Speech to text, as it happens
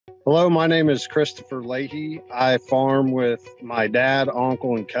Hello, my name is Christopher Lehe. I farm with my dad,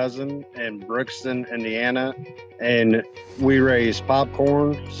 uncle, and cousin in Brookston, Indiana, and we raise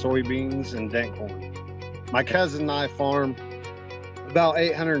popcorn, soybeans, and dent corn. My cousin and I farm about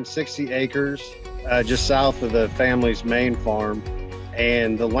 860 acres just south of the family's main farm,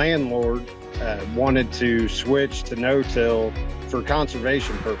 and the landlord wanted to switch to no-till for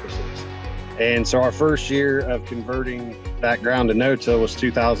conservation purposes. And so our first year of converting that ground to no-till was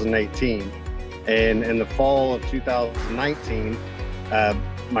 2018. And in the fall of 2019,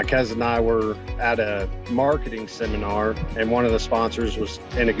 my cousin and I were at a marketing seminar, and one of the sponsors was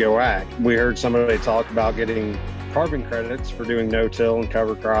Indigo. We heard somebody talk about getting carbon credits for doing no-till and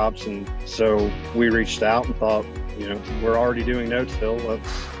cover crops. And so we reached out and thought, we're already doing no-till. Let's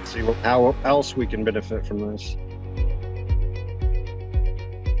see how else we can benefit from this.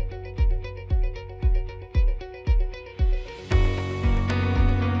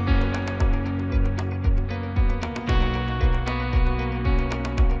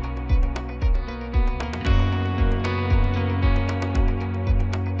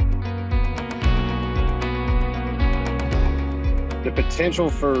 The potential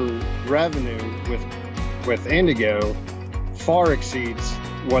for revenue with Indigo far exceeds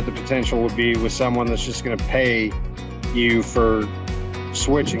what the potential would be with someone that's just going to pay you for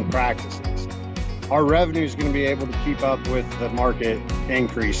switching practices. Our revenue is going to be able to keep up with the market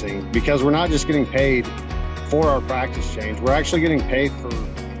increasing because we're not just getting paid for our practice change. We're actually getting paid for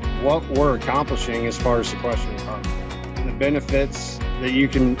what we're accomplishing as far as sequestering carbon and the benefits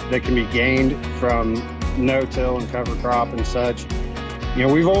that can be gained from no-till and cover crop and such.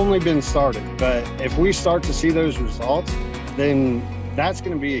 We've only been started, but if we start to see those results, then that's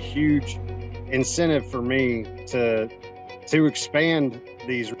going to be a huge incentive for me to expand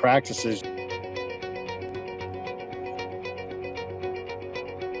these practices.